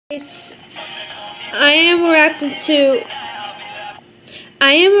Guys, I am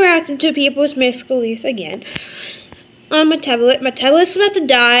reacting to people's musical.lys again on my tablet. My tablet's about to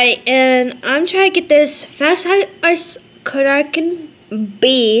die, and I'm trying to get this fast as I can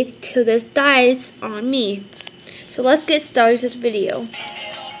be till this dies on me. So let's get started with this video.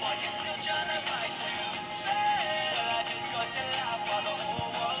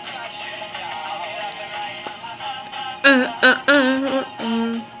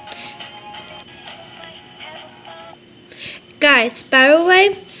 Guys, by the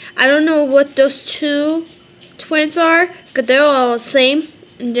way, I don't know what those two twins are, because they're all the same,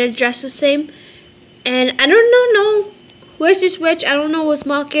 and they're dressed the same. And I don't know which is which. I don't know what's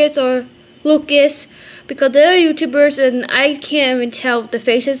Marcus or Lucas, because they're YouTubers, and I can't even tell the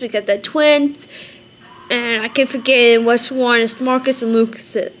faces because they're twins. And I can forget which one is Marcus and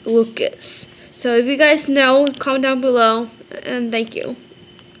Lucas. So if you guys know, comment down below, and thank you.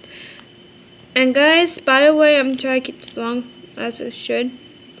 And guys, by the way, I'm trying to get this long as it should.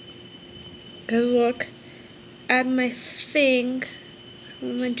 Cause look at my thing. What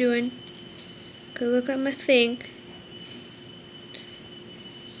am I doing? Cause look at my thing.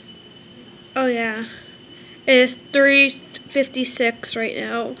 Oh yeah, it is 3:56 right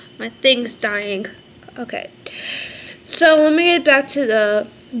now. My thing's dying. Okay, so let me get back to the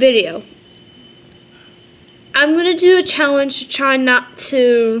video. I'm gonna do a challenge to try not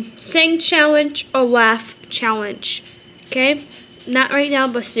to sing challenge or laugh challenge. Okay? Not right now,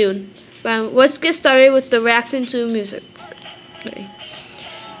 but soon. But let's get started with the reacting to music. Okay.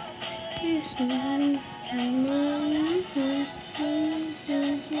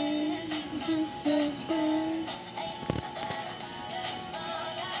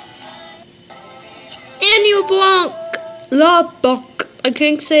 And you blanc. La blanc. I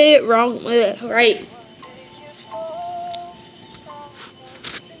can't say it wrong. Right.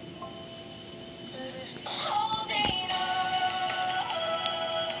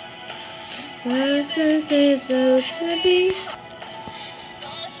 So heavy.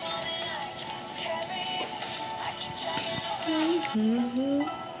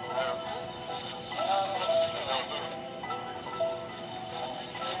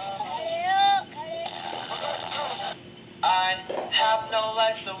 I have no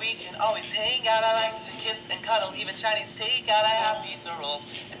life, so we can always hang out. I like to kiss and cuddle, even Chinese takeout. I have pizza rolls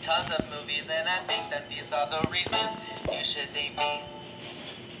and tons of movies, and I think that these are the reasons you should date me.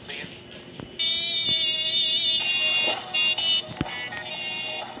 Please.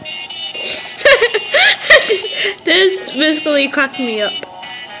 This musically cracked me up.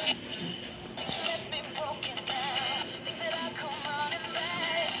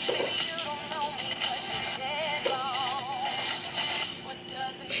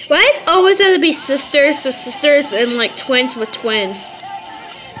 Why it's always have to be sisters to sisters and like twins with twins?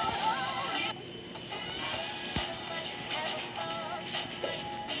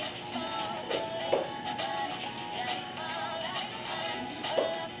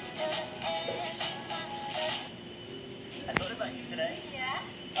 I thought about you today. Yeah?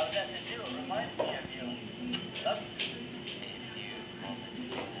 I was at the zoo. It reminded me of you. Love you. If you want to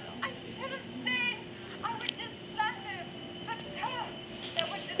know. I should have said I would just slap him. But that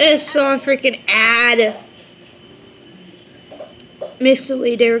would just... It's so freaking ad. Miss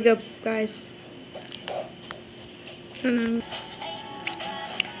Lee, there we go, guys.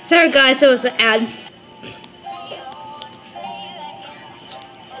 Sorry, guys, it was an ad.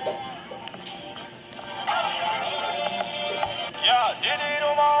 Yeah, did it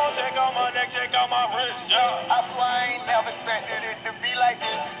on my own, check out my neck, check out my wrist, yeah. I swear I ain't never expected it to be like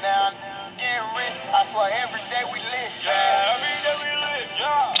this. Now I'm getting rich, I swear every day we lit. Yeah, every day we lit,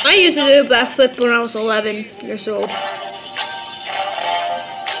 yeah. I used to do a backflip when I was 11 years old.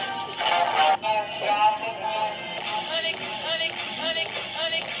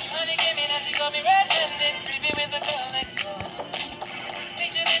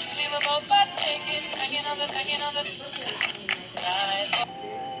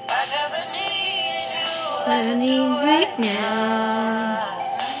 I need right now.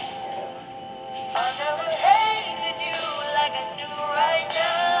 I never hated you like I do right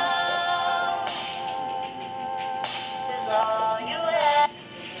now. Is all you had.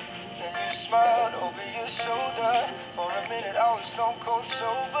 And you smiled over your shoulder. For a minute I was stone cold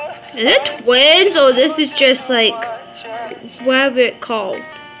sober. Is it twins or this is just like whatever it called?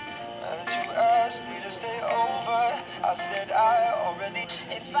 And you asked me to stay over. I said I already.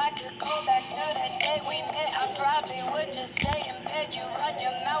 If I could go back to that day we met, I probably would just stay in bed. You run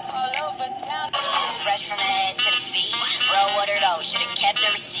your mouth all over town. Fresh from the head to the feet. Bro, what are those? Should've kept the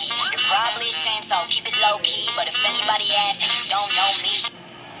receipt. You're probably ashamed, so keep it low key. But if anybody asks and you don't know me,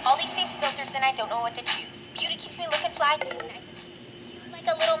 these face filters and I don't know what to choose. Beauty keeps me looking fly, nice and sweet. Cute like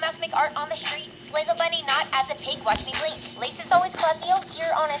a little mouse, make art on the street. Slay the bunny, not as a pig, watch me blink. Lace is always classy, oh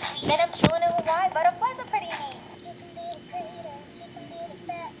dear, honestly. Then I'm chilling in Hawaii, butterflies are